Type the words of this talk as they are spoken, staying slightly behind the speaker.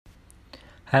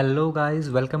Hello guys,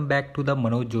 welcome back to the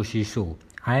Manoj Joshi show.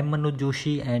 I am Manoj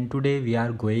Joshi and today we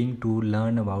are going to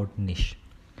learn about niche.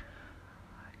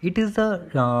 It is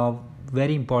a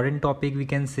very important topic we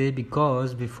can say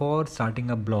because before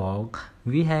starting a blog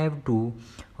we have to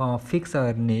fix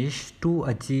our niche to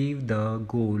achieve the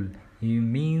goal. It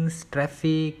means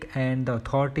traffic and the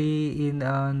authority in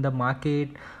the market.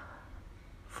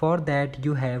 For that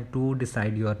you have to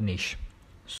decide your niche.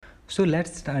 So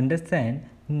let's understand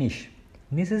niche.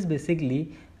 Niche is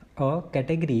basically a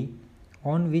category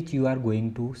on which you are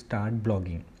going to start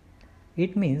blogging.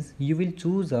 It means you will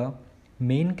choose a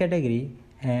main category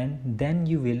and then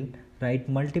you will write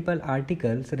multiple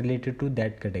articles related to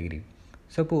that category.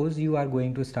 Suppose you are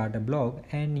going to start a blog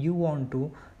and you want to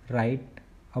write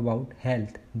about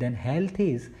health, then health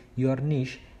is your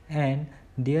niche and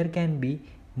there can be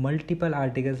multiple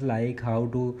articles like how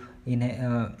to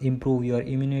improve your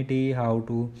immunity, how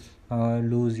to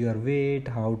lose your weight,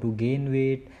 how to gain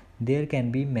weight. There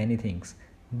can be many things,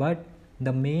 but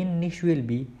the main niche will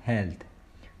be health.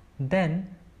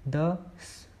 Then the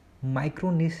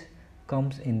micro niche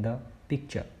comes in the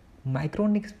picture. Micro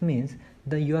niche means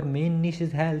your main niche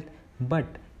is health, but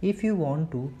if you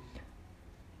want to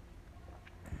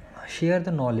share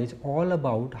the knowledge all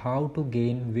about how to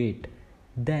gain weight,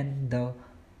 then the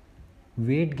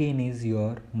weight gain is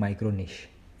your micro niche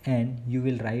and you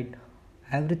will write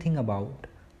everything about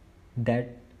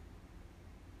that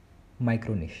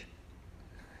micro niche.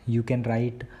 You can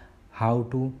write how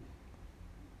to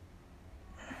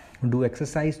do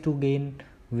exercise to gain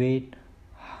weight,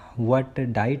 what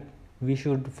diet we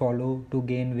should follow to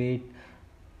gain weight,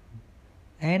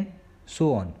 and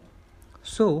so on.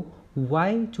 So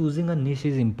why choosing a niche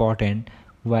is important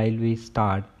while we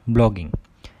start blogging?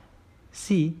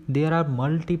 See, there are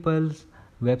multiple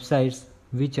websites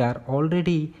which are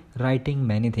already writing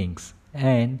many things,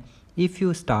 and if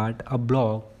you start a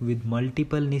blog with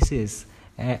multiple niches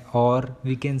or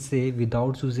we can say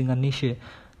without choosing a niche,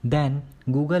 then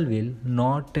Google will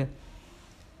not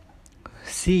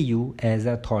see you as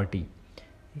authority.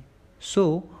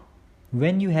 So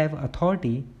when you have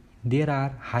authority, there are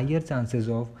higher chances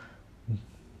of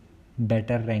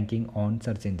better ranking on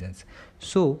search engines.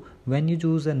 So when you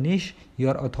choose a niche,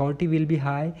 your authority will be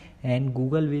high and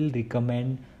Google will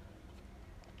recommend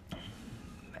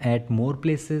at more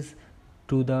places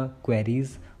to the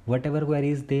queries. Whatever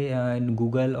queries they in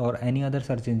Google or any other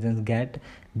search engines get,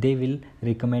 they will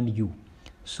recommend you.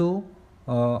 So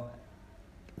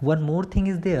one more thing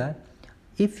is there.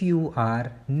 If you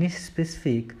are niche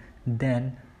specific,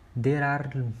 then there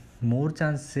are more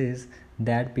chances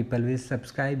that people will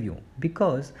subscribe you,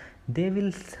 because they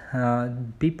will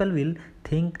people will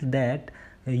think that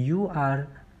you are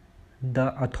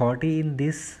the authority in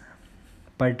this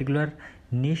particular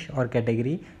niche or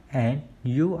category and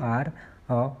you are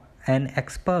an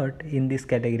expert in this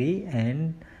category,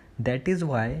 and that is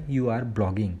why you are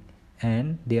blogging,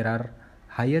 and there are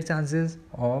higher chances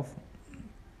of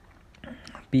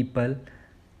people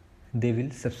they will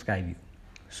subscribe you.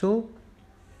 So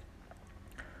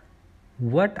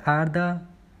what are the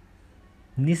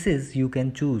niches you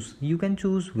can choose? You can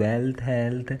choose wealth,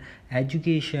 health,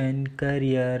 education,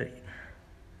 career,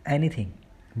 anything,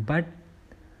 but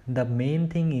the main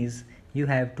thing is you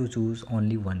have to choose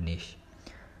only one niche.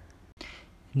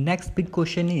 Next big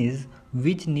question is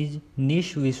which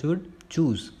niche we should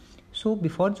choose. So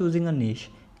before choosing a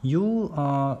niche, you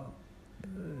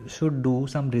should do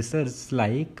some research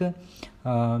like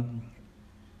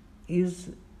is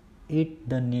it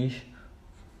the niche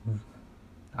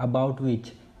about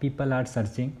which people are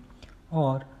searching,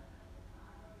 or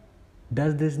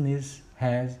does this niche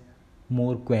has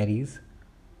more queries,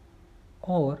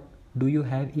 or do you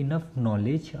have enough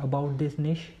knowledge about this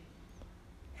niche,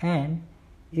 and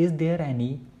is there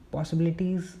any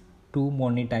possibilities to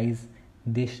monetize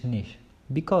this niche?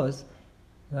 Because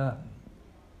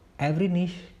every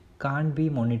niche can't be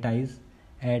monetized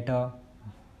at a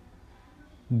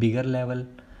bigger level,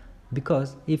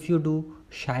 because if you do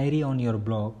shairi on your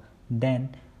blog,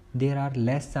 then there are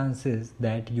less chances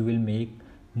that you will make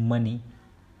money.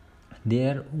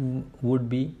 There would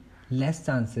be less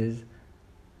chances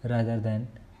rather than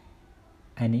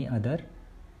any other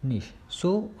niche.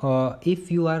 So if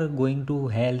you are going to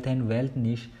health and wealth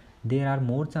niche, there are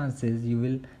more chances you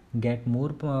will get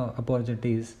more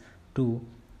opportunities to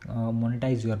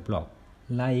monetize your blog.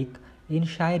 Like in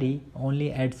shairi, only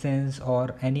AdSense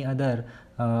or any other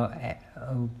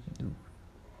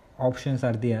options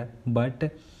are there,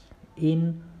 but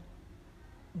in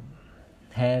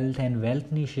health and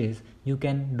wealth niches you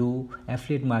can do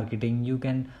affiliate marketing, you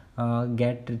can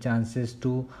get chances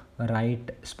to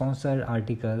write sponsored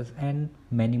articles, and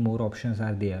many more options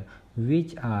are there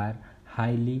which are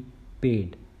highly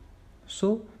paid.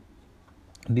 So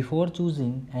before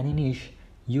choosing any niche,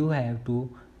 you have to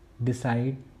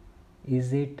decide,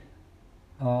 is it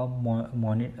a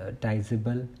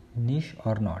monetizable niche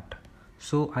or not.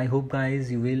 So I hope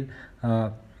guys you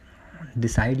will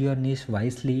decide your niche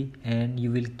wisely, and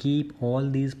you will keep all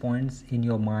these points in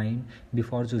your mind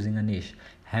before choosing a niche.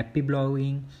 Happy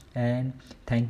blogging, and thank